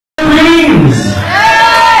News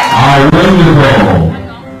are wonderful.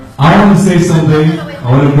 I want to say something.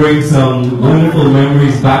 I want to bring some wonderful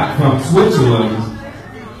memories back from Switzerland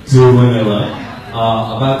to Manila.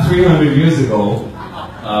 About 300 years ago,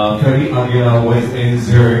 Freddie Aguilar was in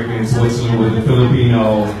Zurich in Switzerland with the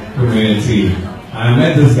Filipino community. And I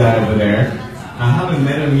met this guy over there. I haven't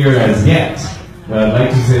met him here as yet, but I'd like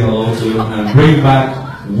to say hello to him and bring back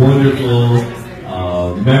wonderful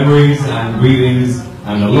memories and greetings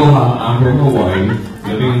and aloha. I'm from Hawaii,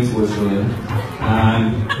 living in Switzerland,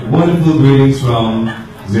 and wonderful greetings from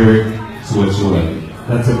Zurich, Switzerland.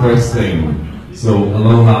 That's the first thing. So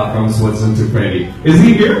aloha from Switzerland to Freddie. Is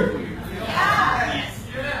he here?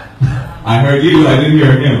 I heard you, I didn't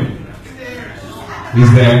hear him.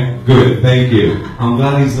 He's there? Good, thank you. I'm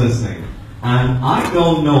glad he's listening. And I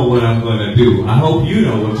don't know what I'm going to do. I hope you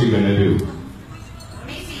know what you're going to do.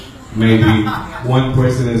 Maybe one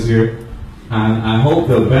person is here. And I hope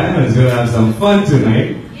the band is going to have some fun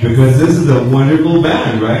tonight, because this is a wonderful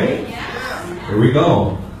band, right? Here we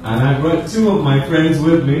go. And I brought two of my friends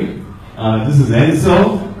with me. This is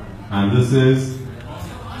Enzo, and this is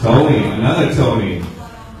Tony, another Tony.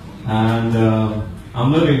 And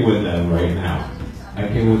I'm living with them right now. I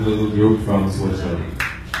came with a little group from Switzerland.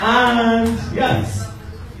 And yes,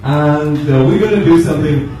 and we're going to do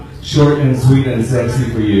something short and sweet and sexy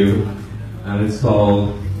for you. And it's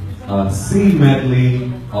called C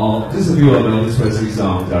Medley, just a few of Elvis Presley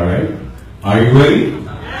songs, alright? Are you ready?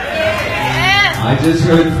 Yeah. I just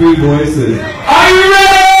heard 3 voices. Are you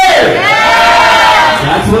ready? Yeah.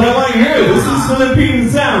 That's what I want to hear. This is Philippine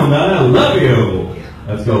sound. I love you.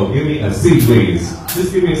 Let's go. Give me a C, please.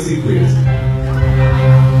 Just give me a C, please.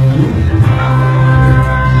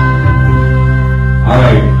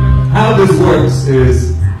 Alright. How this works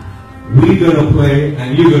is we're going to play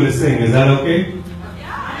and you're going to sing. Is that okay?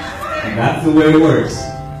 And that's the way it works.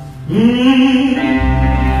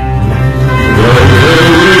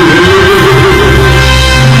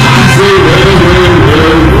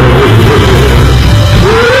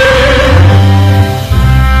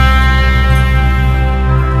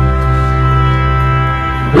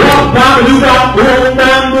 Walk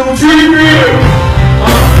down the tree.